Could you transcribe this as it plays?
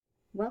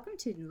Welcome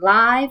to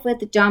Live with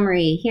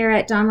Domri here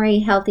at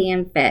Domri Healthy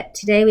and Fit.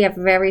 Today we have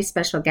a very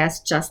special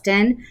guest,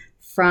 Justin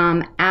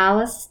from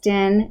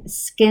Alliston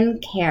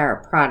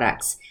Skincare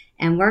Products.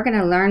 And we're going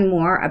to learn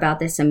more about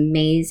this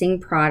amazing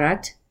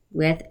product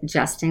with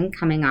Justin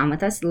coming on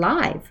with us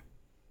live.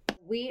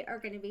 We are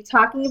going to be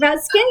talking about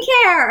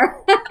skincare.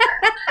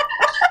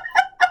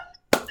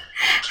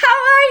 How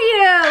are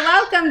you?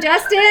 Welcome,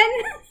 Justin.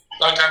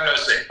 Long time no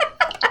see.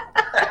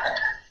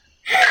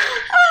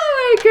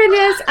 Oh my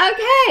goodness.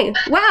 Okay.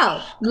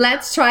 Well,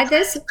 let's try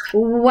this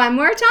one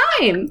more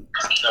time.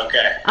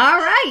 Okay. All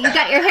right. You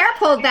got your hair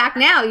pulled back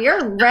now.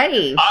 You're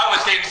ready. I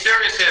was getting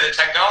serious here. The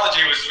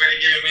technology was really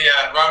giving me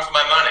a run for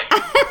my money.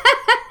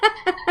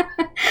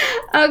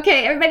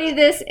 Okay, everybody,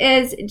 this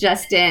is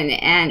Justin,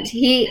 and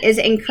he is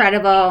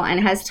incredible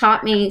and has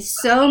taught me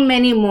so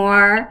many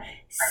more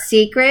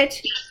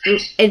secret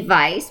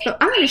advice, but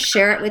I'm going to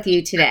share it with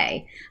you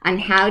today on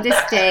how to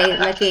stay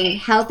looking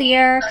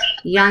healthier,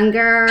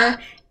 younger,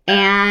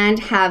 and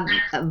have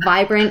a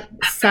vibrant,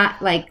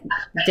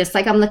 just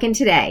like I'm looking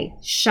today,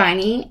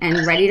 shiny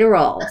and ready to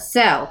roll.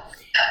 So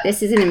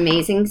this is an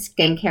amazing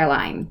skincare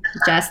line.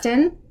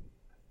 Justin?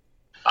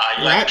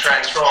 You like to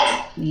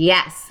transform.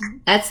 Yes.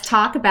 Let's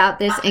talk about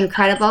this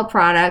incredible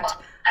product,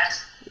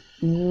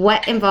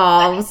 what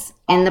involves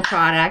in the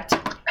product,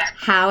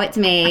 how it's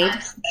made.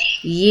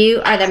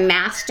 You are the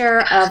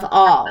master of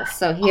all.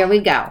 So here we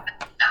go.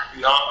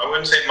 No, I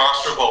wouldn't say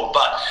master of all,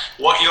 but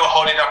what you're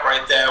holding up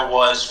right there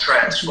was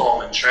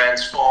Transform. And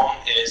Transform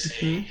is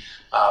a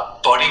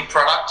body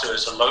product, so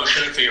it's a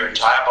lotion for your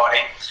entire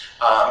body.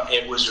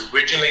 It was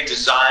originally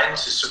designed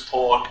to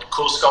support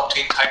cool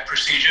sculpting type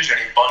procedures, or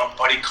any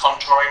body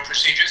contouring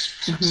procedures.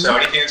 So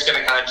anything that's going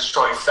to kind of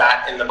destroy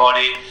fat in the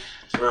body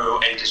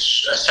through a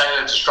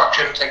cellular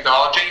destruction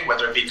technology,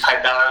 whether it be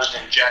Kybello's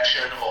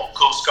injection or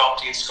cool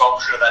sculpting,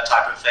 sculpture, that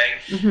type of thing.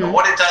 And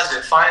what it does,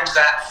 it finds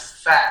that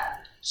fat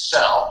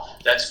cell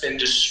that's been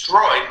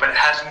destroyed but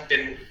hasn't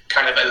been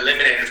kind of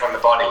eliminated from the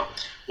body.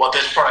 What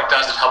this product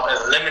does is help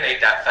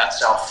eliminate that fat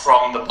cell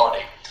from the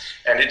body.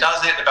 And it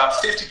does it about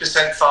 50%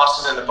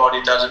 faster than the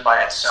body does it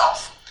by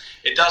itself.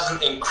 It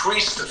doesn't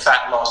increase the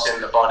fat loss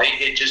in the body,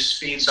 it just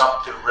speeds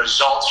up the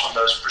results from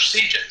those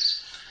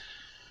procedures.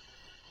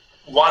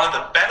 One of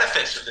the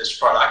benefits of this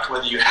product,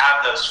 whether you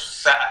have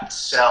those fat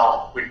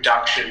cell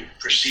reduction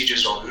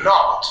procedures or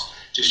not,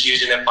 just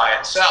using it by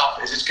itself,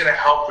 is it's going to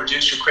help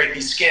reduce your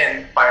crepey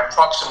skin by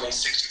approximately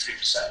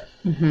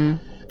 63%.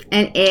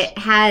 And it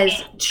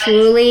has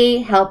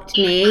truly helped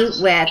me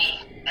with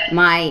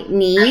my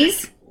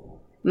knees,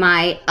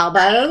 my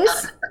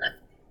elbows,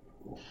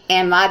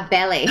 and my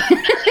belly.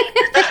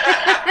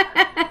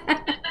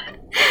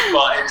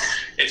 Well,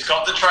 it's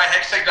got the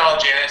Trihex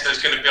technology in it, so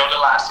it's going to build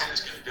elastin,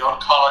 it's going to build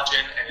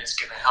collagen, and it's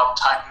going to help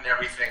tighten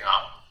everything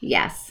up.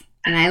 Yes,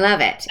 and I love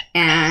it.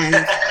 And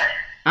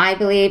I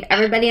believe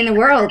everybody in the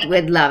world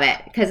would love it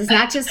because it's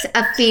not just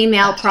a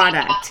female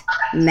product.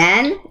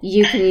 Men,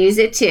 you can use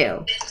it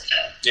too.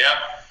 Yeah,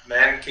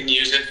 men can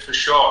use it for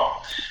sure.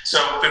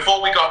 So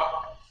before we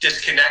got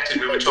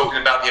disconnected, we were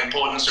talking about the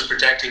importance of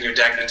protecting your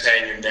décolleté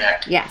and your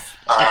neck. Yes.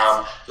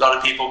 A lot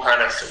of people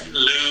kind of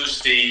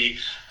lose they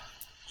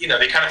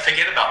kind of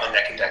forget about the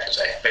neck and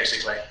décolleté,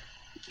 basically.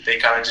 They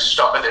kind of just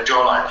stop at their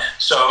jawline.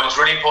 So it's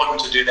really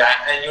important to do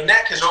that. And your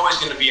neck is always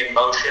going to be in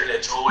motion.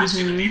 It's always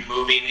going to be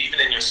moving.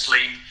 Even in your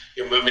sleep,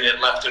 you're moving it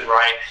left and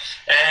right.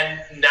 And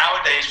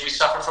nowadays, we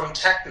suffer from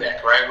tech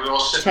neck, right? We're all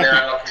sitting there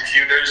on our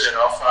computers and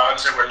our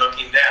phones and we're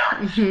looking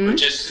down,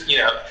 which is,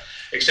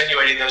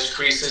 extenuating those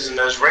creases and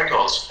those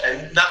wrinkles.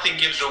 And nothing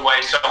gives away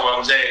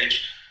someone's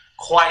age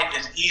quite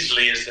as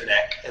easily as the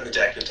neck and the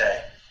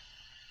décolleté.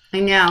 I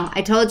know.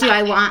 I told you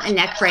I want a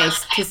neck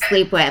brace to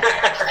sleep with.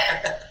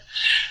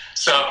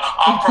 So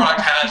our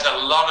product has a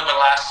lot of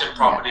elastin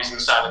properties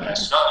inside of it.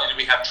 So not only do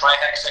we have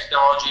Trihex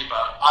technology,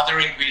 but other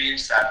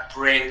ingredients that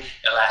bring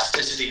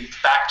elasticity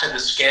back to the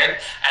skin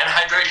and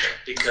hydration,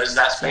 because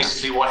that's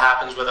basically what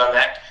happens with our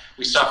neck.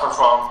 We suffer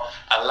from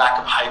a lack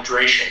of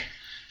hydration.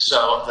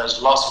 So there's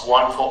lots of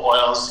wonderful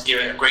oils, give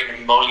it a great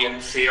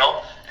emollient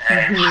feel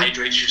and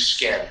hydrates your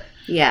skin.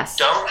 Yes.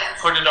 Don't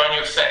put it on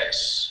your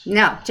face.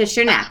 No, just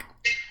your neck.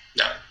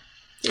 No.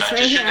 Just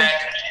Just your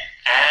neck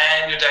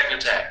and your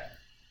décolleté.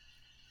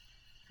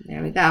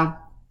 There we go.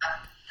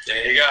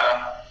 There you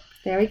go.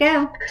 There we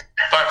go.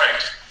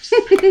 Perfect.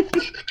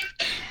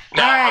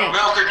 Now, All right. a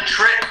real good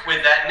trick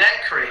with that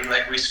neck cream,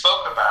 like we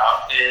spoke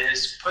about,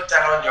 is put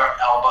that on your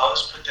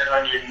elbows, put that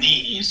on your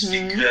knees,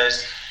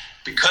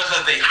 because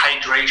of the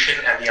hydration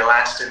and the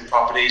elastin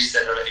properties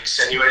that are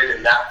accentuated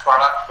in that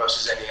product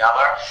versus any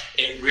other,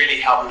 it really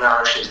helps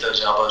nourishes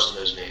those elbows and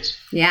those knees.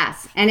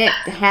 Yes, and it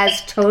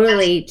has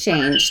totally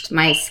changed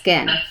my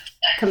skin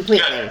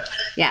completely. Good.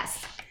 Yes.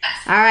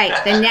 All right,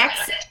 the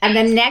next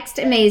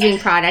amazing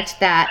product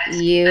that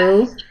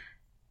you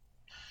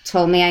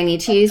told me I need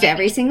to use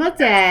every single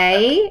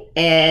day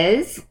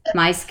is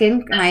my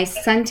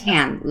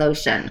suntan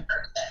lotion.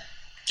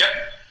 Yep.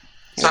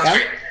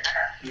 Sunscreen.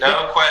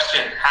 No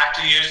question. Have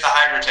to use the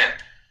Hydrotin.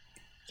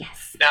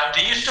 Yes. Now,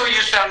 do you still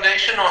use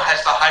foundation, or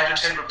has the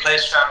Hydrotint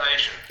replaced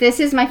foundation? This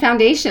is my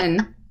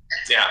foundation.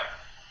 Yeah.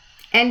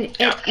 And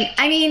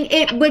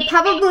it would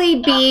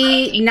probably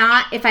be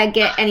not, if I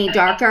get any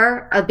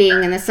darker of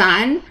being in the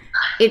sun,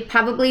 it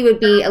probably would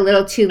be a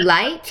little too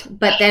light,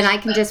 but then I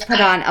can just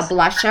put on a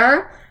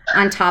blusher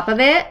on top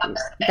of it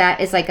that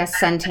is like a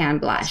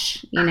suntan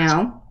blush,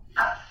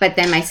 but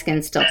then my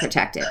skin's still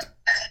protected.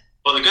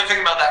 Well, the good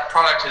thing about that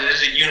product is it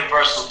is a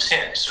universal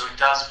tint, so it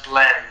does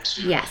blend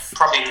to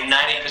probably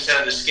 90%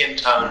 of the skin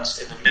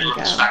tones in the middle of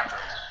the spectrum.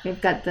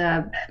 We've got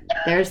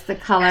there's the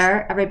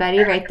color, everybody,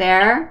 right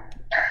there.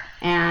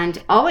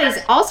 And always,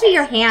 also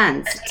your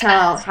hands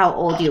tell how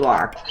old you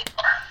are.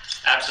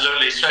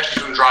 Absolutely,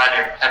 especially from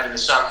driving, having the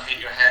sun hit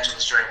your hands on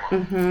the steering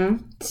wheel. Mm-hmm.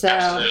 So,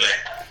 absolutely.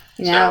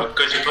 So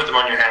good to put them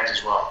on your hands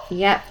as well.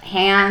 Yep,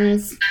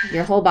 hands,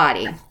 your whole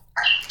body.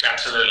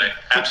 Absolutely.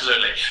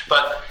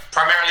 But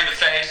primarily the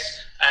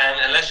face, and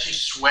unless you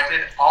sweat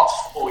it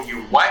off or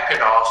you wipe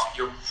it off,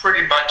 you're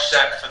pretty much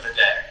set for the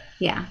day.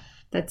 Yeah,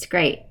 that's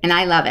great. And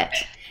I love it.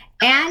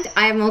 And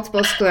I have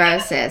multiple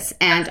sclerosis,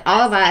 and all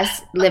of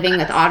us living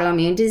with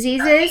autoimmune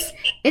diseases,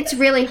 it's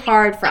really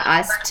hard for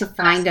us to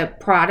find a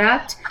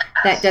product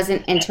that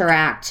doesn't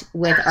interact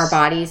with our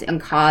bodies and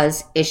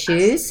cause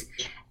issues.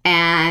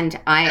 And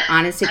I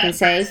honestly can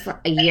say for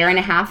a year and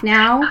a half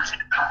now,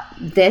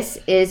 this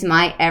is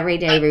my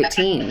everyday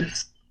routine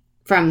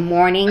from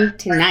morning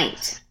to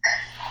night.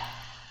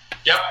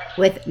 Yep.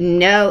 With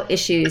no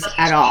issues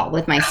at all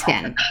with my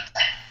skin.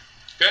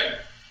 Good.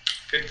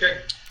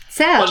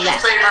 So, what's your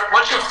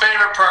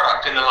favorite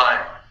product in the line?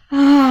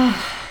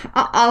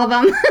 All of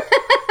them.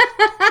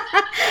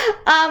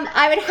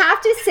 I would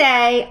have to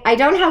say I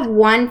don't have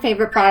one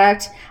favorite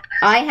product.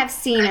 I have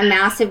seen a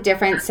massive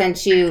difference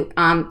since you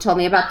told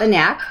me about the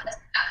neck.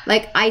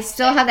 Like, I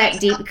still have that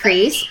deep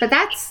crease, but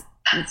that's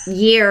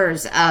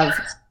years of,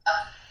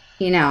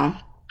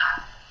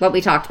 what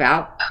we talked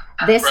about.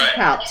 This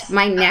helped.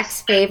 My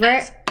next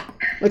favorite,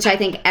 which I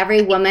think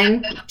every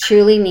woman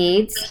truly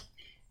needs,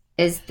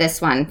 is this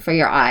one for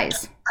your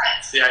eyes.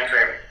 The eye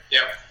cream.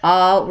 Yep.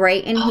 All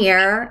right in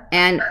here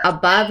and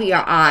above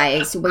your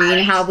eyes, where you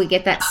know how we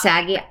get that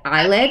saggy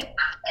eyelid,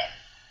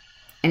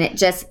 and it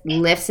just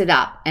lifts it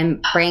up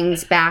and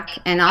brings back.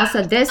 And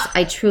also this,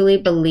 I truly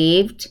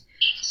believed,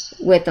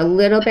 with a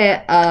little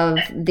bit of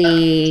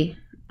the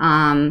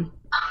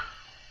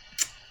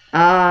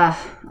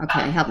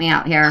okay, help me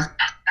out here.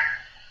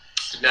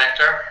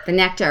 The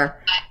nectar.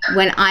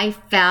 When I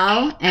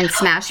fell and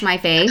smashed my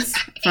face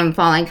from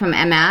falling from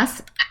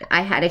MS,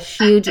 I had a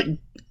huge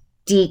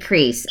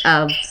decrease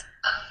of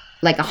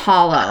like a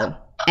hollow.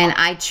 And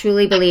I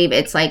truly believe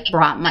it's like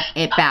brought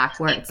it back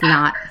where it's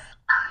not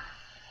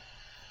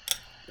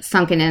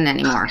sunken in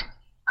anymore.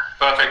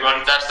 Perfect.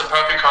 Well, that's the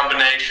perfect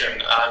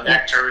combination.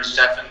 Nectar is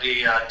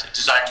definitely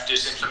designed to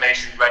reduce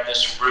inflammation,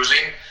 redness, and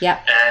bruising.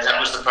 Yep. And that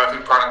was the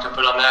perfect product to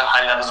put on there,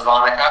 high levels of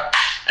arnica.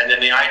 And then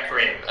the eye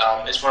cream.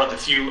 It's one of the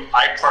few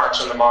eye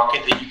products on the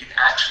market that you can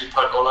actually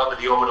put all over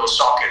the orbital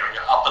socket, on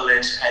your upper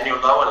lids and your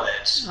lower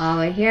lids. All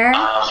over here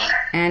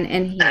and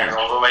in here. And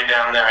all the way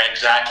down there,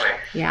 exactly.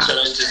 Yeah. So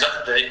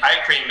the eye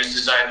cream is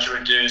designed to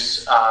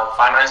reduce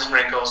fine lines and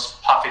wrinkles,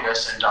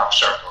 puffiness, and dark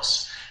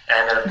circles.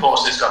 And then, of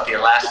course, it's got the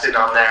elastin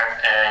on there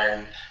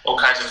and all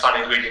kinds of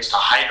fun ingredients to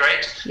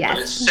hydrate. Yes.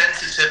 But it's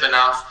sensitive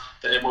enough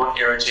that it won't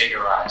irritate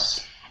your eyes.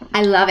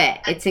 I love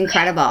it. It's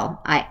incredible.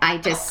 I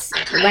just,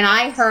 when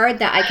I heard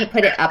that I could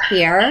put it up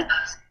here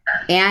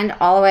and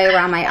all the way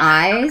around my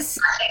eyes,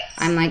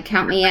 I'm like,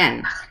 count me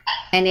in.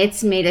 And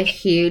it's made a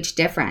huge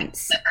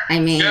difference. I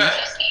mean, Good.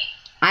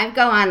 I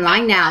go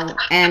online now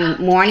and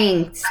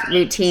morning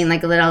routine,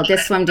 like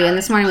this is what I'm doing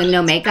this morning with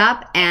no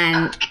makeup.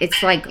 And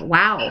it's like,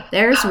 wow,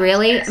 there's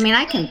really, I mean,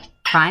 I can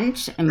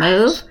crunch and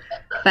move,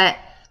 but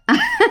I'm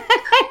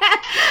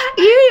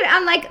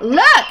like,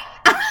 look.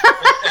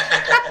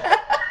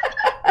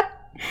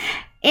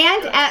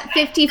 And at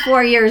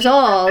 54 years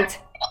old,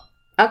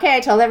 okay, I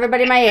told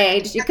everybody my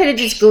age. You could have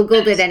just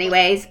Googled it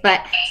anyways,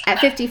 but at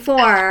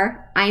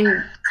 54,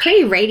 I'm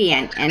pretty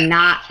radiant and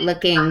not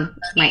looking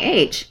my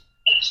age.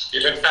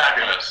 You look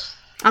fabulous.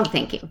 Oh,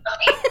 thank you.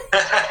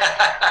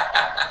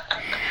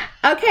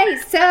 Okay,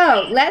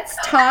 so let's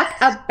talk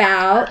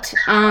about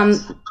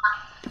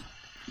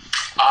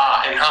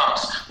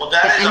Enhance. Well,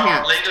 that is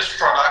our latest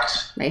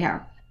product. Right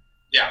here.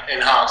 Yeah,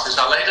 Enhance is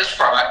our latest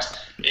product.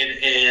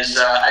 It is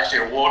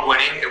actually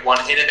award-winning. It won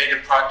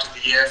Innovative Product of the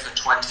Year for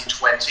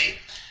 2020,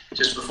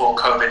 just before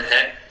COVID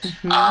hit.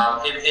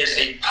 Mm-hmm. It is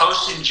a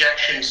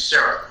post-injection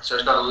serum. So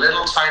it's got a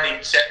little tiny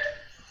tip.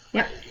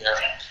 Yep.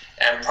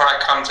 And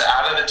product comes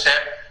out of the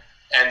tip,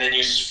 and then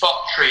you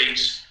spot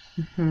treat.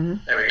 Mm-hmm.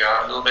 There we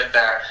go, a little bit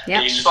there. Yep.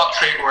 And you spot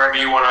treat wherever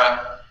you want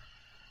to,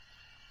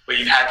 where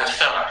you've had the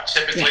filler.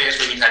 Typically is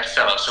when you've had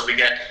filler. So we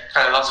get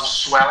kind of lots of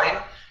swelling,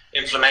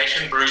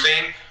 inflammation,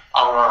 bruising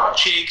on our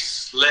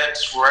cheeks,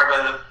 lips,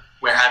 wherever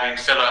we're having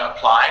filler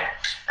applied.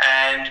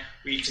 And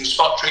we can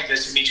spot treat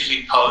this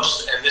immediately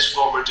post, and this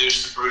will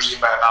reduce the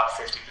bruising by about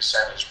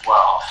 50% as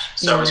well.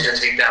 So it's going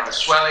to take down the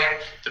swelling,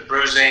 the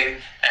bruising,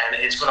 and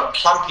it's got a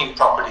plumping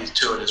property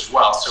to it as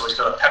well. So it's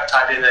got a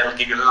peptide in there that'll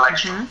give you a little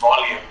extra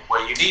volume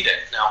where you need it.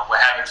 Now, we're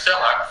having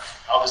filler.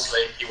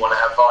 Obviously, you want to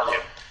have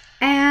volume.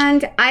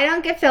 And I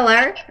don't get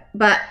filler,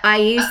 but I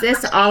use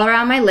this all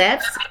around my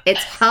lips.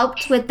 It's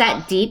helped with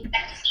that deep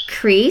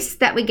crease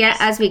that we get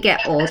as we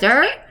get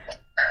older.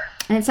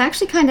 And it's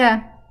actually kind of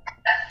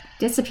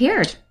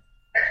disappeared.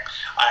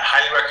 I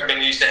highly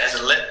recommend using it as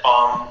a lip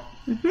balm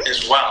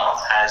as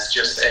well as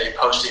just a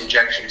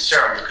post-injection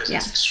serum, because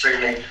it's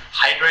extremely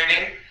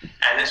hydrating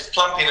and it's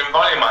plumping and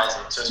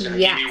volumizing. So it's going to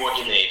give you what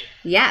you need.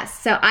 Yes.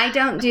 So I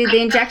don't do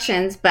the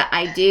injections, but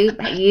I do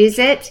use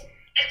it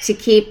to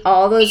keep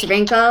all those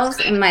wrinkles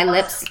in my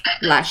lips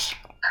lush.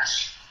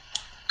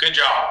 Good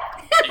job.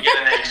 You get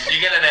an A.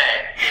 You get an A.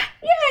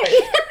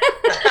 Yay.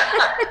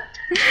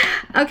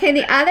 Okay,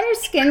 the other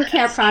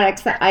skincare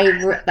products that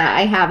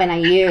I have and I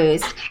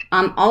use,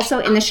 also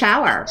in the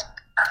shower,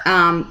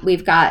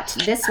 we've got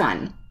this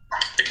one.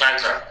 The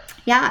cleanser.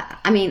 Yeah,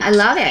 I mean, I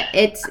love it.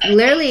 It's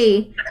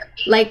literally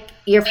like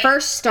your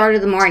first start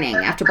of the morning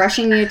after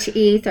brushing your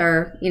teeth,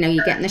 or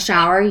you get in the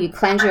shower, you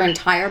cleanse your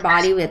entire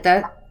body with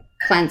the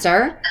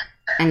cleanser,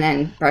 and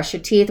then brush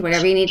your teeth,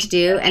 whatever you need to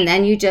do, and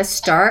then you just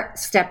start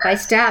step by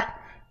step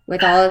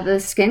with all of the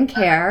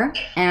skincare,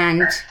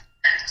 and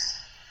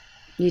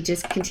you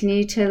just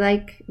continue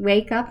to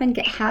wake up and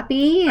get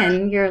happy,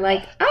 and you're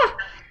like,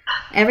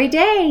 every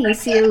day you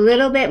see a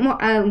little bit more,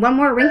 one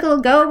more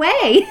wrinkle go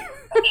away.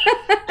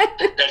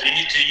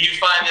 Do you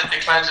find that the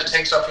cleanser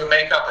takes off your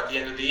makeup at the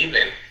end of the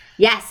evening?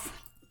 Yes.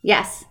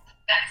 Yeah.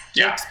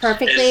 Works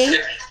perfectly.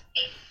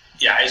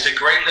 It's a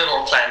great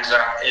little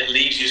cleanser. It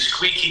leaves you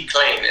squeaky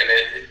clean, and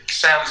it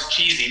sounds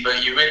cheesy,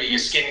 but your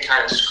skin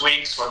kind of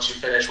squeaks once you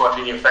finish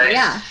washing your face.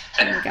 Yeah,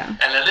 and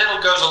a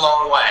little goes a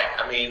long way.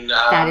 I mean,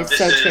 that is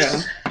so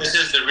true. This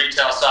is the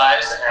retail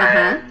size,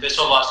 and this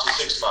will last you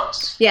 6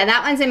 months. Yeah,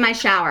 that one's in my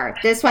shower.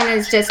 This one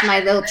is just my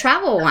little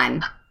travel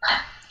one.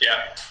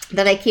 Yeah.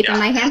 That I keep in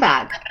my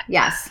handbag.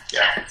 Yes.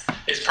 Yeah,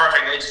 it's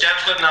perfect. It's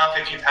gentle enough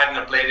if you've had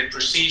an ablative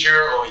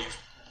procedure or you've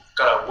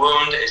got a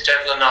wound. It's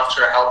gentle enough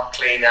to help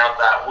clean out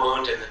that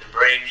wound and the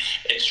debris.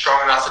 It's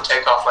strong enough to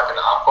take off like an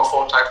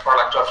Aquaphor type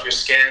product off your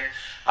skin.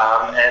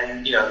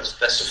 And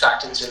the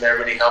surfactants in there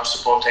really help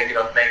support taking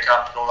off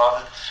makeup and all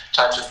other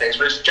types of things.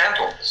 But it's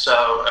gentle.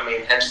 So,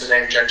 hence the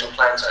name Gentle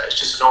Cleanser. It's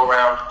just an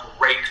all-round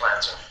great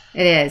cleanser.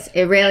 It is.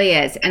 It really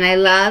is. And I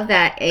love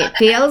that it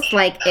feels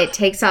like it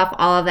takes off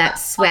all of that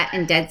sweat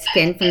and dead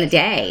skin from the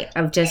day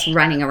of just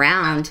running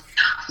around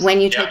when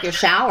you take your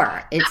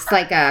shower. It's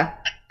like a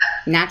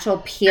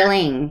natural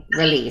peeling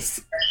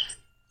release.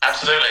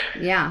 Absolutely.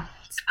 Yeah.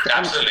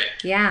 Absolutely.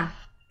 Yeah.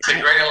 It's a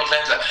great little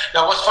cleanser.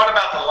 Now, what's fun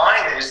about the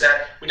line is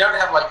that we don't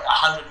have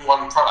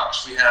 101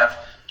 products. We have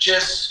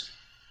just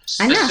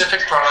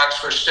specific products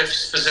for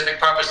specific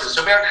purposes.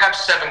 So we don't have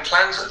 7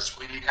 cleansers.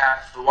 We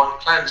have the one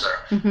cleanser.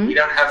 We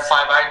don't have 5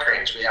 eye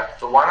creams. We have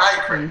the one eye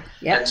cream,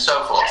 and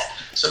so forth.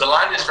 So the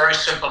line is very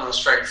simple and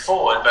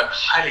straightforward, but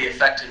highly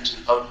effective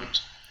and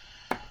potent.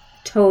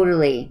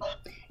 Totally.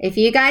 If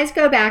you guys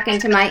go back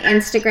into my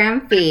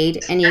Instagram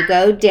feed and you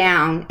go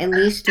down at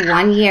least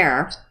 1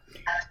 year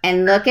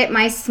and look at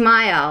my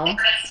smile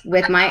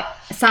with my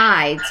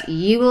sides,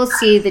 you will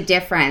see the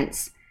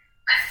difference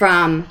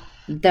from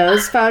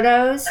those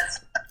photos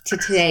to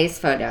today's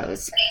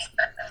photos.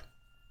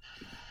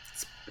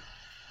 It's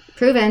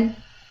proven.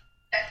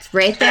 It's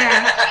right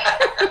there.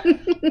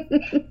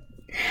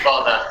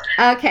 Well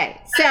done. Okay,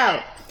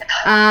 so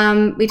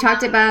we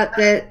talked about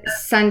the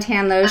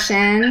suntan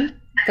lotion,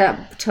 the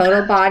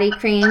total body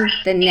cream,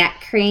 the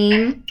neck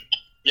cream,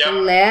 the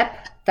lip,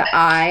 the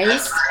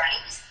eyes.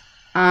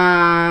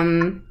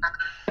 I'm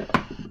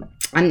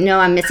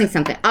missing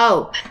something.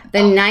 Oh,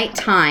 the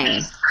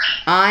nighttime.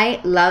 I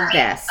love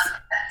this.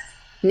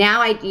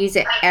 Now I use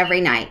it every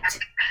night.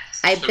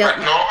 I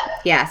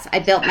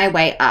built my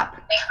way up.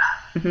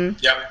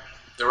 Yep,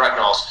 the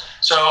retinols.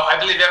 So I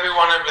believe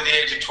everyone over the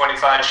age of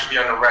 25 should be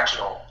on a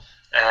retinol.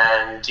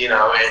 And,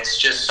 it's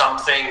just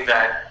something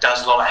that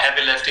does a lot of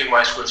heavy lifting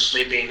whilst we're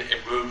sleeping. It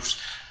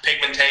removes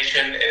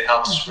pigmentation. It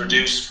helps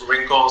reduce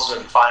wrinkles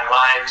and fine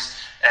lines.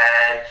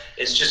 And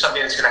it's just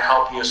something that's going to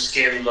help your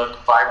skin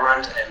look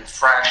vibrant and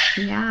fresh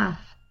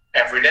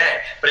every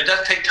day. But it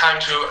does take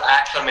time to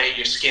acclimate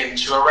your skin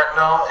to a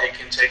retinol. It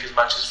can take as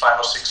much as 5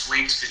 or 6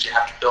 weeks because you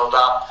have to build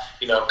up,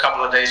 a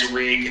couple of days a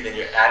week, and then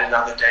you add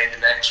another day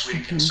the next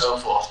week and so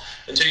forth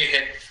until you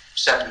hit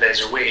 7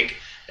 days a week.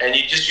 And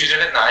you just use it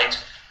at night,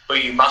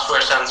 but you must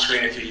wear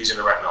sunscreen if you're using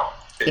a retinol.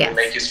 It will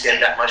make your skin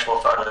that much more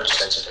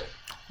photosensitive.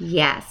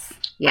 Yes.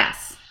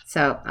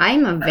 So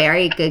I'm a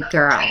very good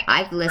girl.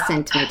 I've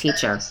listened to my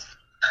teacher.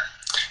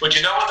 Well, do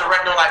you know what the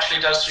retinol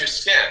actually does to your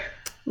skin?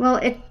 Well,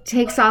 it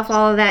takes off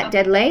all of that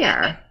dead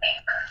layer.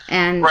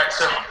 And right,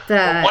 so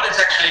what it's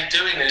actually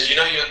doing is,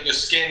 your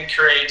skin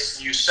creates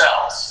new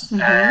cells,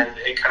 and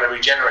it kind of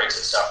regenerates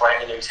itself,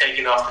 right? And you're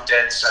taking off the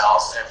dead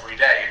cells every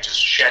day. You're just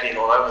shedding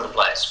all over the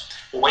place.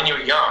 But when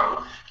you're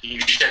young, you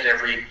shed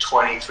every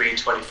 23,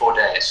 24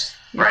 days,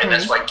 right?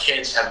 That's why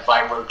kids have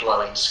vibrant,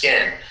 glowing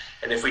skin.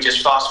 And if we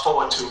just fast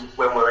forward to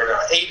when we're in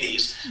our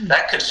 80s,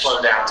 that could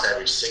slow down to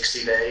every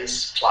 60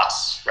 days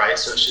plus, right?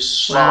 So it's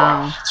just slower.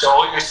 Wow. So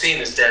all you're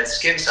seeing is dead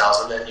skin cells,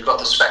 and then you've got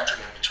the spectrum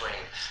in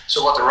between.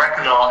 So what the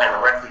retinol and the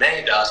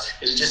Retin-A does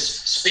is it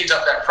just speeds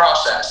up that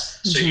process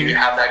so you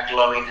have that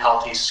glowing,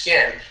 healthy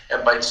skin.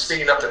 And by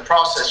speeding up the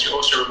process, you're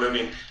also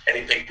removing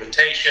any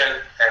pigmentation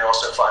and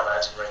also fine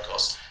lines and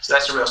wrinkles. So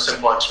that's a real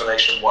simple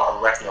explanation of what a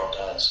retinol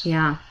does.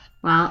 Yeah.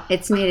 Well,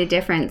 it's made a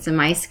difference in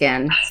my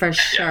skin for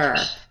sure.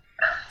 Yeah.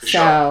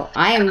 So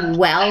I am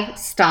well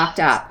stocked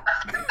up.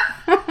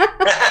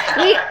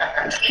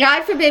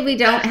 God forbid we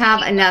don't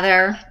have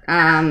another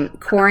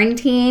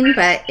quarantine,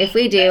 but if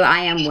we do, I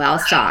am well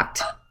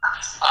stocked.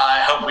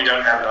 I hope we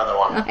don't have another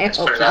one. Let's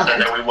put it out there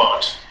that we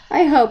won't.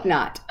 I hope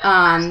not.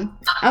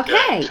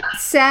 Okay,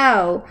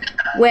 so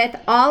with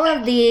all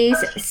of these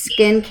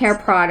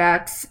skincare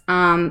products,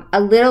 a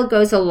little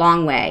goes a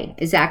long way,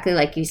 exactly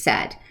like you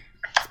said.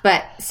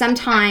 But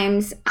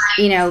sometimes,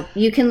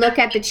 you can look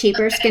at the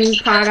cheaper skin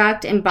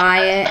product and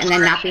buy it and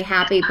then not be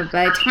happy. But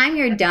by the time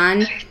you're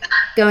done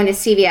going to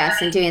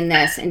CVS and doing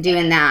this and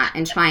doing that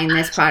and trying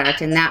this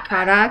product and that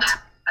product,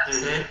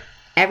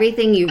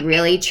 everything you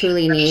really,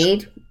 truly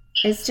need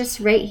is just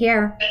right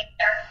here,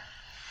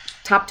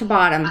 top to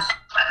bottom.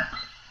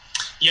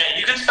 Yeah,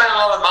 you can spend a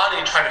lot of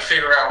money trying to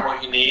figure out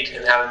what you need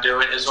and how to do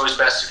it. It's always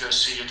best to go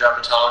see your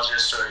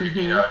dermatologist or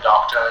a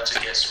doctor to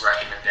get some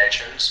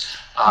recommendations.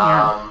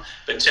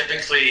 But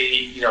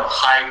typically,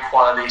 high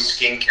quality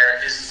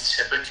skincare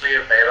isn't typically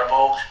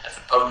available at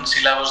the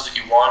potency levels that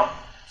you want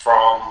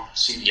from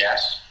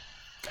CVS.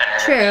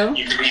 And True.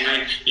 You can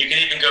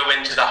even go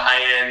into the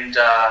high end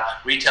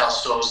retail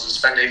stores and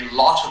spend a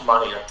lot of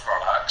money on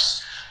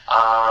products,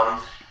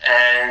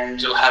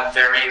 and you'll have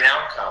varying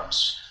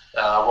outcomes.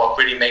 What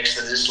really makes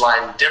this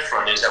line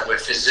different is that we're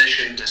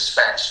physician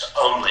dispensed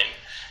only,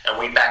 and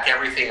we back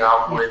everything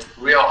up with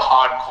real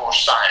hardcore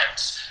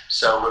science.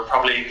 So we're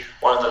probably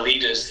one of the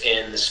leaders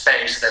in the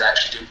space that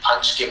actually do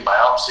punch skin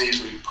biopsies.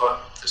 We put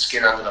the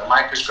skin under the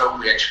microscope.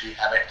 We actually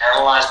have it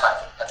analyzed by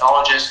the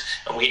pathologist,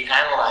 and we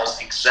analyze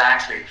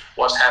exactly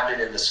what's happening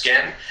in the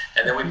skin,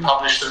 and then we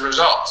publish the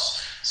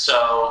results.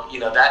 So,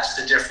 that's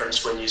the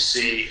difference when you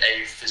see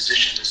a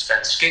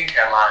physician-dispensed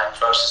skincare line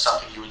versus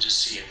something you would just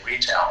see in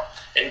retail.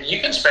 And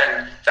you can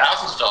spend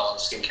thousands of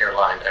dollars in a skincare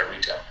line at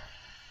retail.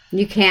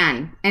 You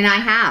can, and I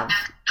have,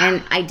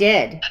 and I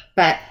did,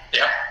 but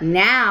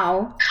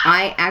now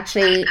I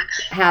actually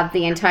have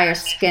the entire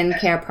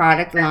skincare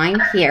product line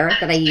here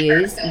that I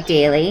use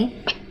daily,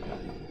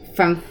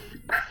 from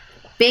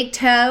big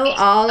toe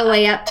all the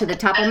way up to the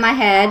top of my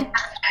head.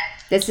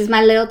 This is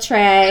my little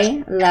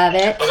tray. Love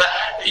it. Well,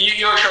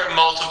 you're showing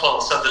multiple,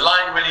 so the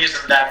line really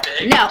isn't that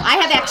big. No, I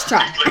have extra.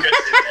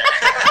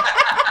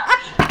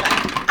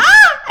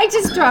 I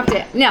just dropped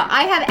it. No,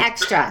 I have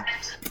extra.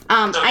 The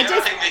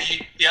other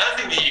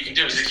thing that you can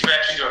do is if you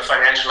actually do a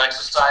financial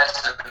exercise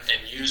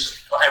and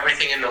use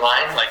everything in the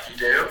line like you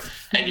do,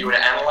 and you were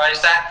to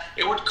analyze that,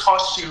 it would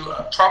cost you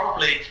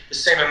probably the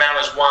same amount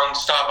as one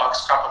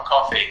Starbucks cup of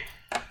coffee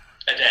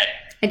a day.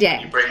 A day.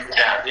 You break it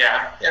down.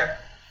 Yeah.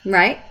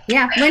 Right?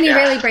 Yeah, when you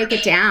really break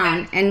it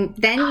down, and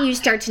then you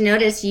start to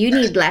notice you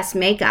need less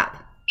makeup.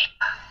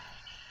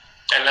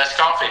 And less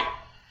coffee.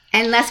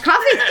 And less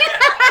coffee.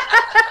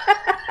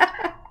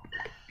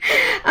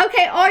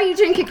 Okay, or you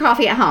drink your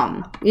coffee at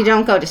home. You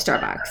don't go to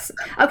Starbucks.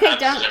 Okay,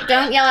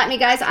 don't yell at me,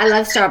 guys. I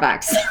love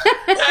Starbucks.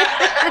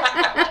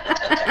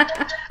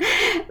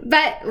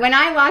 But when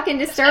I walk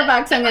into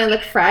Starbucks, I'm going to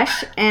look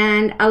fresh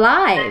and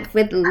alive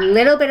with a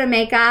little bit of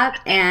makeup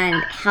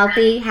and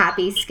healthy,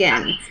 happy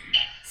skin.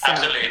 So.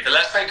 Absolutely. The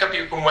less makeup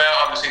you can wear,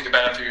 obviously, the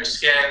better for your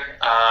skin.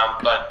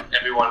 But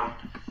everyone,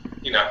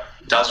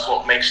 does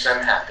what makes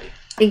them happy.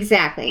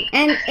 Exactly.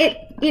 And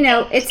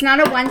it's not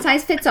a one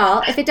size fits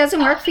all. If it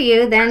doesn't work for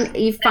you, then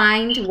you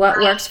find what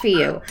works for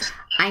you.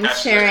 I'm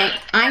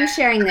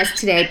sharing this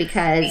today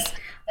because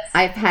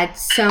I've had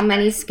so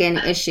many skin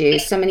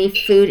issues, so many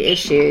food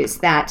issues,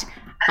 that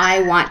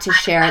I want to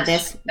share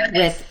this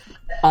with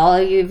all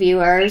of you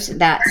viewers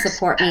that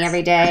support me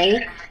every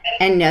day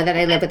and know that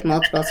I live with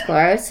multiple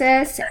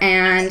sclerosis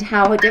and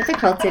how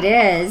difficult it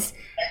is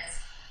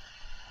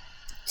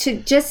to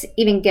just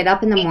even get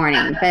up in the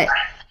morning. But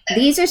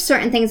these are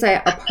certain things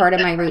that are part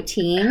of my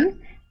routine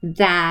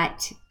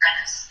that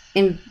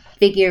I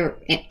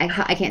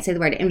can't say the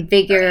word,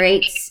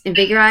 invigorates.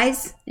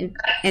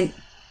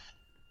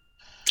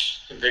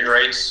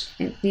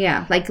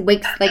 Yeah,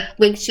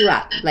 wakes you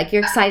up, like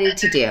you're excited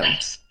to do.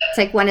 It's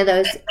like one of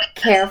those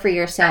care for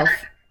yourself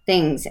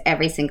things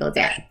every single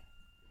day.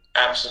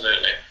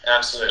 Absolutely.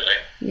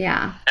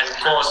 Yeah. And of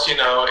course,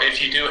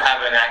 if you do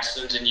have an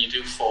accident and you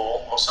do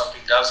fall or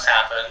something does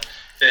happen,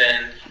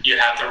 then you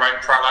have the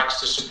right products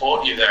to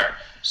support you there.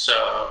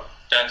 So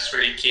that's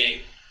really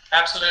key.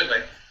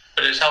 Absolutely.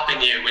 But it's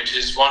helping you, which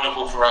is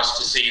wonderful for us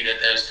to see that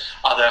there's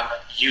other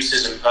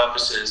uses and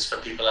purposes for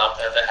people out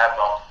there that have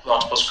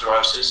multiple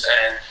sclerosis,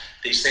 and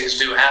these things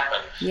do happen.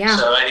 Yeah.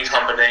 So any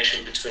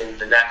combination between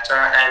the Nectar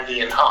and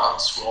the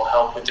Enhance will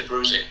help with the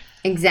bruising.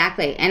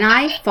 Exactly. And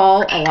I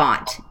fall a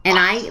lot, and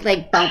I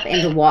like bump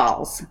into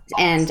walls,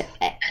 and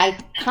I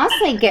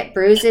constantly get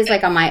bruises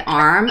like on my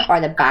arm or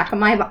the back of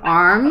my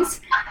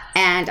arms,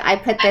 and I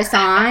put this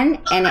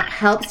on and it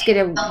helps get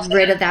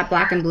rid of that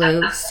black and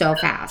blue so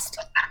fast.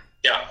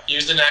 Yeah,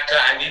 use the Nectar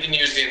and even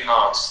use the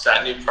Enhance,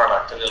 that new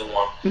product, the little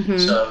one. Mm-hmm.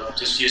 So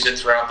just use it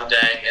throughout the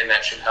day, and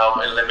that should help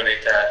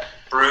eliminate that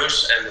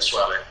bruise and the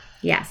swelling.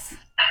 Yes.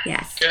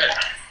 Good.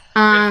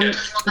 Good.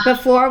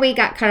 Before we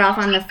got cut off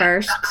on the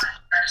first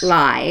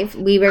live,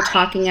 we were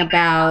talking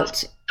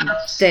about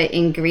the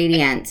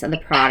ingredients of the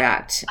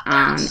product,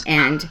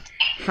 and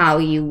how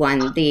you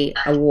won the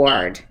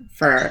award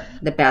for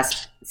the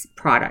best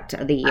product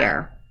of the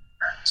year.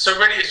 So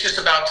really it's just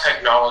about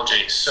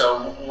technology.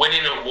 So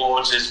winning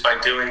awards is by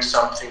doing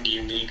something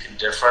unique and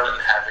different and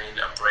having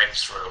a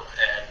breakthrough.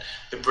 And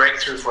the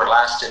breakthrough for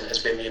Elastin has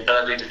been the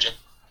ability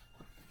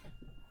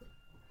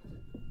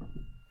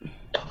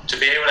to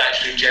be able to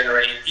actually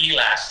generate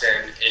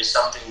elastin is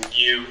something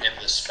new in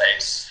this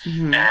space.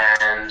 Mm-hmm.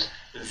 And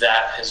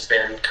that has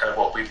been kind of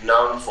what we've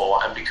known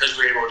for. And because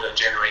we're able to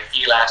generate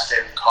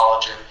elastin,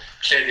 collagen,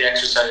 clear the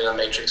extracellular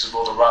matrix of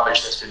all the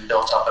rubbish that's been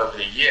built up over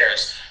the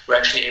years, we're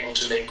actually able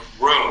to make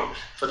room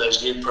for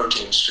those new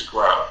proteins to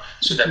grow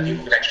so that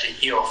people can actually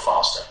heal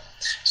faster.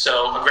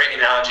 So a great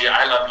analogy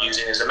I love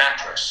using is a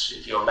mattress.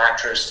 If your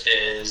mattress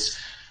is,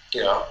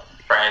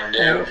 brand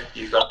new,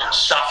 you've got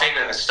stuffing,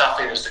 and the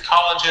stuffing is the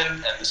collagen,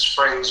 and the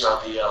springs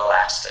are the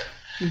elastin.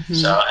 Mm-hmm.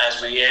 So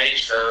as we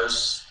age,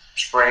 those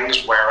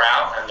springs wear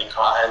out, and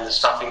the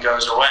stuffing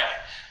goes away.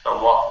 And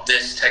what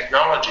this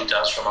technology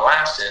does from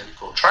elastin,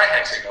 called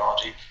TriHex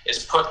technology,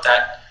 is put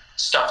that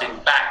stuffing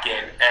back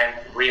in and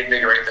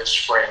reinvigorate those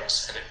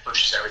springs, and it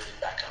pushes everything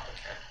back up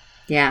again.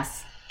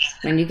 Yes.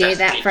 When you gave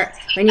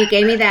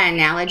me that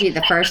analogy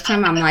the first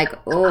time, I'm like,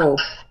 oh,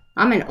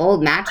 I'm an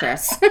old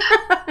mattress.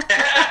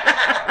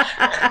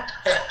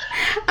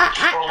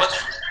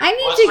 I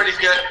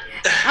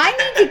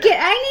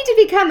need to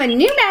become a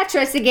new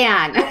mattress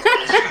again.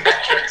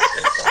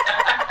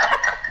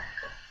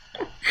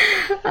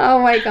 Oh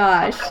my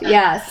gosh,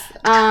 yes.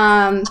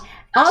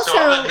 Also, so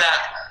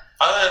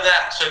other than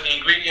that, so the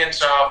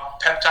ingredients are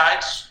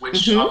peptides,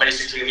 which are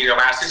basically amino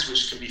acids,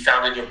 which can be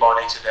found in your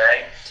body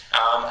today,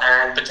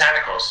 and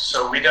botanicals.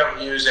 So we don't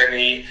use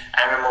any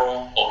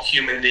animal or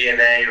human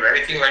DNA or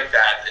anything like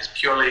that. It's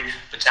purely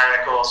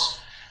botanicals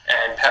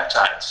and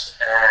peptides.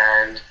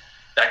 And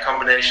that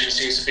combination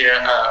seems to be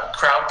a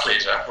crowd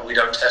pleaser. We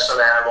don't test on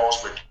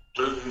animals. We're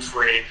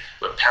gluten-free.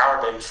 We're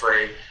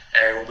paraben-free.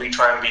 And we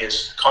try and be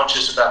as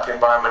conscious about the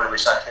environment and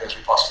recycling as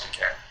we possibly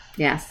can.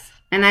 Yes.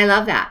 And I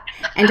love that.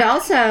 And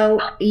also,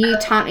 you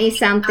taught me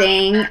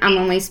something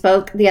when we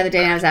spoke the other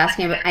day, and I was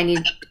asking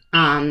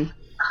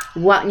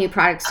what new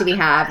products do we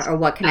have, or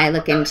what can I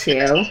look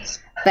into?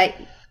 But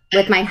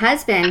with my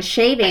husband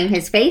shaving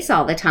his face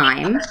all the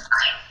time,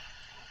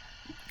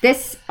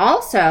 this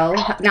also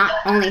not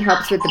only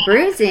helps with the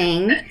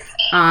bruising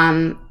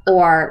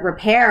or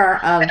repair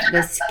of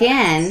the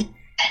skin.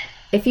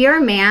 If you're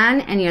a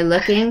man and you're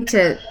looking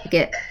to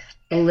get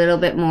a little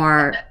bit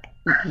more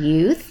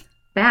youth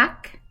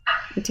back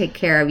and take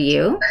care of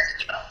you,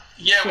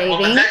 shaving.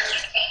 Well, the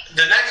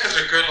neck is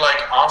a good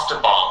after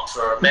balm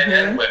for men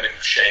and women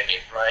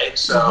shaving, right?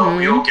 So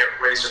we all get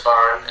razor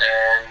burn,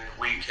 and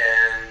we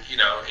can,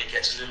 it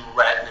gets a little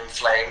red and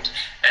inflamed,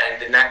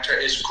 and the Nectar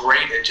is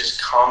great at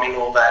just calming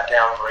all that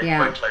down very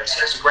quickly.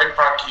 So it's a great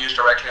product to use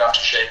directly after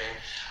shaving.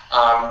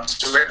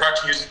 It's a great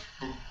product to use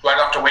right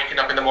after waking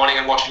up in the morning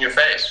and washing your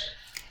face.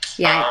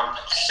 Yeah.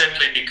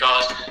 Simply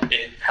because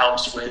it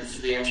helps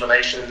with the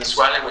inflammation and the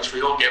swelling, which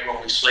we all get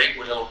when we sleep.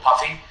 We're a little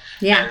puffy.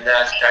 Yeah. And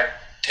that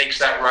takes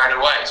that right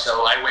away.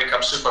 So I wake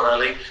up super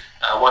early,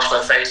 wash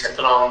my face, I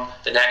put on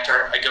the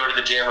Nectar, I go to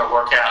the gym, I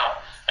work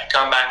out, I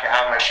come back, I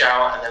have my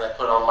shower, and then I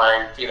put on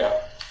my,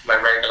 my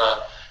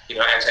regular,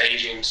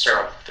 anti-aging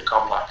serum, the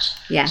complex.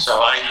 Yeah. So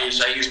I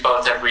use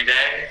both every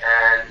day,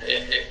 and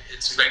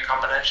it's a great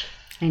combination.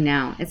 I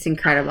know. It's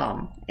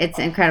incredible. It's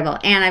incredible.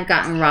 And I've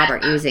gotten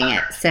Robert using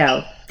it,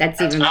 so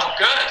that's even... Oh,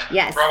 good.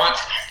 Yes. Robert,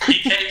 he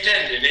caved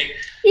in, did he?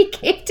 He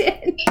caved in.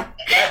 And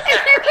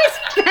it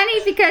was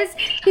funny because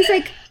he's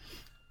like,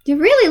 you're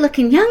really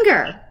looking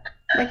younger.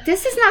 Like,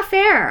 this is not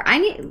fair.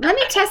 Let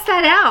me test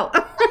that out.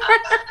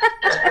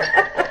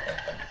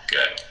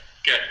 Good.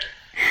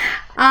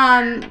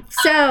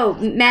 So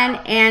men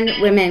and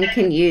women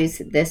can use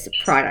this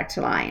product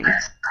line.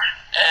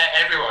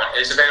 Everyone.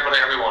 It's available to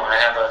everyone. I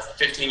have a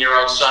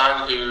 15-year-old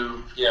son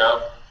who,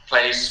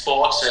 plays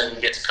sports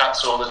and gets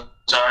cuts all the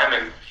time,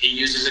 and he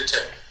uses it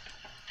too.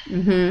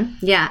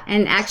 Yeah,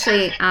 and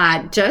actually,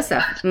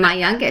 Joseph, my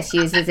youngest,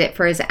 uses it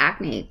for his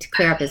acne to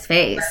clear up his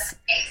face.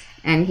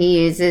 And he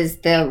uses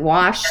the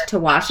wash to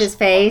wash his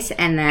face,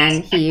 and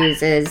then he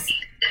uses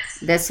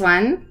this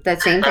one, the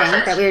same thing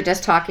that we were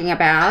just talking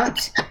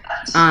about.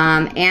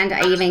 And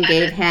I even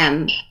gave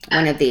him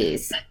one of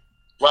these.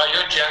 Well,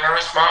 you're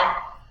generous, Mom.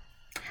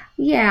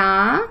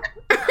 Yeah.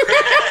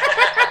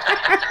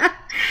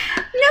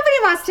 Nobody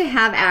wants to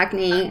have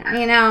acne,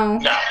 No.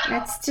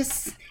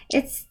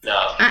 It's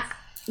No.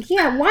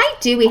 yeah, why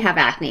do we have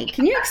acne?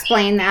 Can you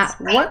explain that?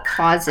 What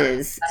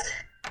causes?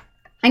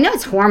 I know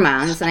it's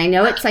hormones, and I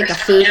know it's like a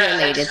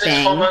food-related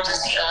thing. Hormones.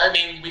 I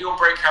mean, we all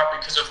break out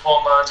because of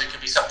hormones. It could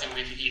be something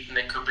we've eaten.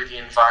 It could be the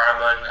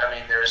environment. I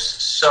mean, there's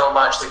so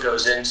much that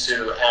goes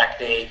into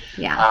acne.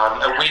 Yeah.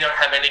 And we don't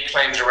have any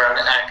claims around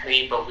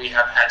acne, but we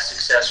have had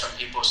success from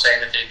people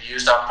saying that they've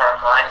used our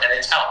product line and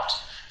it's helped.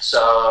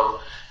 So,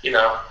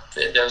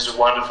 those are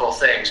wonderful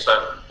things.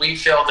 But we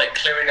feel that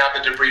clearing out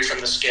the debris from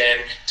the skin,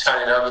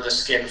 turning over the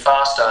skin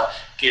faster,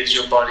 gives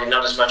your body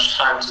not as much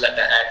time to let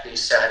the acne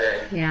set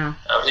in. Yeah.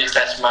 At least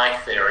that's my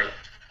theory.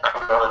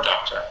 I'm not a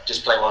doctor.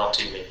 Just play one on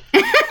TV.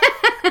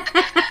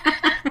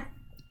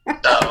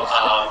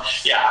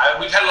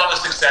 We've had a lot of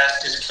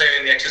success just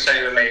clearing the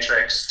extracellular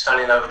matrix,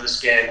 turning over the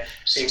skin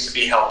seems to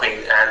be helping,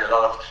 and a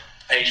lot of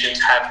patients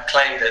have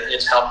claimed that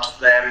it's helped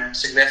them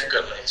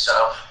significantly.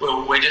 So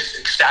we're just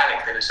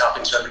ecstatic that it's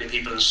helping so many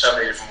people in so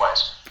many different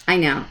ways. I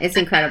know, it's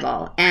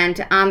incredible.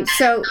 And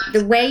so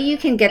the way you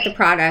can get the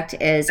product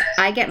is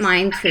I get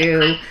mine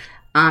through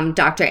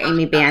Dr.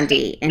 Amy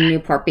Bandy in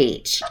Newport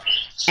Beach.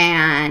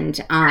 And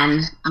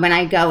when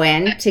I go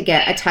in to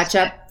get a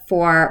touch-up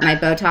for my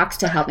Botox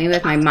to help me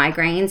with my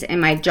migraines and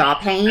my jaw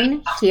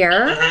pain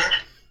here,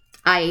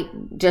 I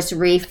just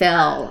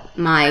refill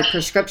my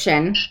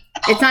prescription.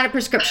 It's not a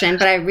prescription,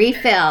 but I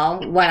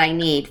refill what I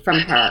need from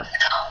her.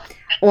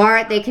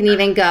 Or they can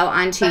even go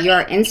onto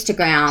your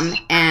Instagram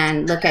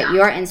and look at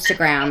your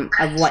Instagram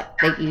of what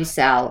that you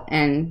sell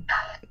and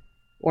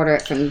order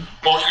it from.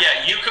 Well,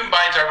 yeah, you can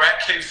buy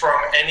directly from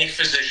any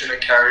physician that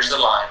carries the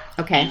line.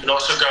 Okay. You can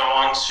also go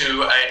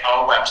onto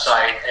our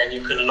website and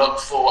you can look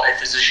for a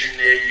physician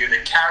near you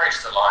that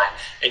carries the line,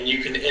 and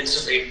you can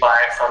instantly buy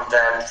it from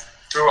them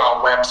through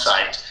our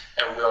website,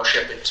 and we'll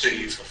ship it to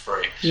you for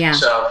free. Yeah.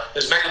 So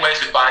there's many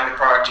ways of buying the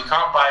product. You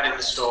can't buy it in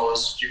the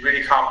stores. You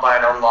really can't buy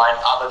it online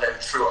other than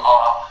through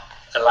our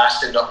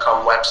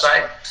Alastin.com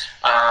website.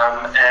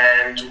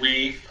 And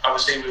we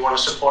want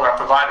to support our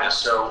providers,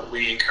 so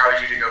we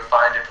encourage you to go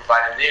find a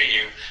provider near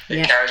you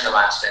that carries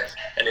Alastin.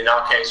 And in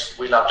our case,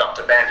 we love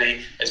Dr.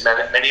 Bandy, as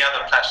many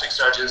other plastic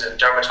surgeons and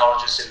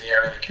dermatologists in the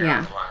area that carry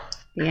the line.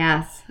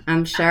 Yes,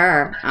 I'm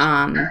sure.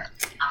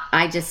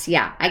 I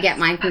get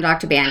mine from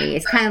Dr. Bandy.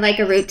 It's kind of like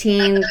a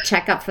routine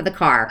checkup for the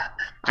car.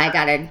 I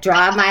got to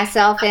drive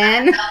myself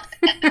in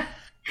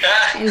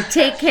and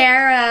take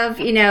care of,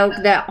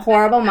 the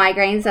horrible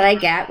migraines that I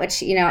get,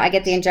 which, I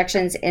get the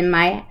injections in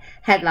my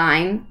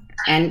headline.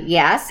 And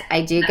yes,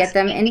 I do get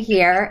them in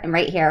here and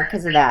right here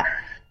because of that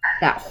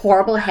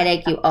horrible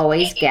headache you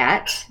always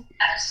get,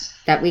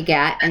 that we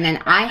get. And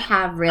then I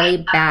have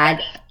really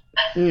bad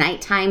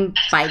nighttime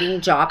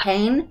biting jaw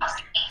pain.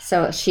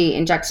 So she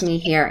injects me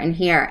here and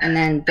here. And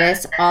then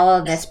all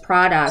of this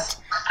product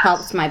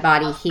helps my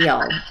body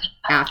heal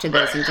after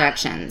those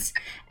injections.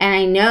 And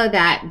I know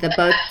that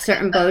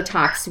certain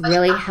Botox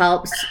really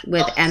helps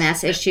with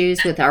MS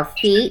issues with our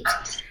feet,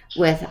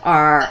 with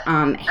our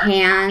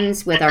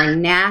hands, with our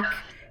neck,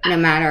 no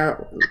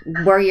matter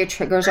where your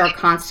triggers are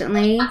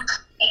constantly.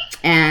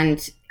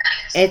 And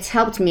it's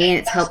helped me, and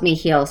it's helped me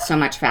heal so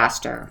much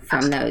faster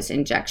from those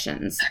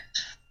injections.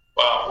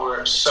 Well,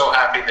 we're so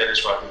happy that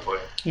it's working for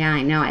you. Yeah,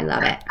 I know. I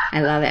love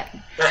it.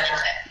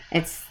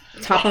 It's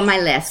top of my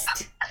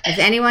list. If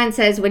anyone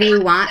says, what do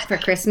you want for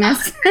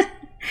Christmas?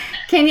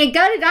 Can you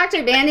go to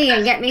Dr. Bandy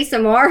and get me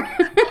some more?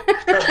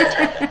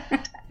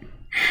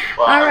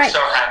 Well, All right. I'm so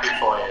happy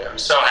for you. I'm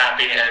so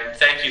happy, and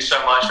thank you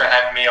so much for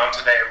having me on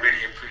today. I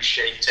really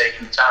appreciate you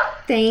taking the time.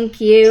 Thank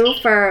you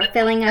for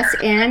filling us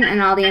in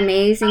and all the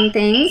amazing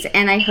things,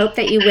 and I hope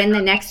that you win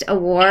the next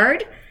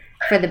award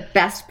for the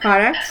best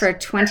product for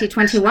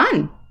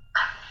 2021.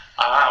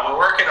 We're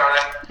working on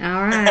it.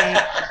 All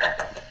right.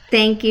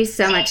 Thank you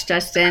so much,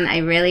 Justin. I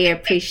really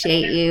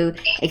appreciate you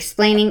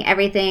explaining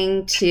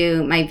everything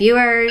to my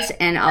viewers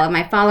and all of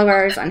my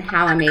followers on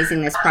how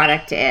amazing this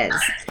product is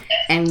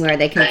and where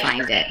they can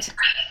find it.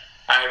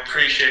 I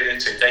appreciate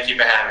it too. Thank you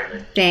for having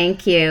me.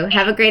 Thank you.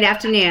 Have a great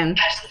afternoon.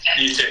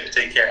 You too.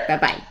 Take care.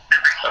 Bye-bye.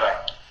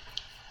 Bye-bye.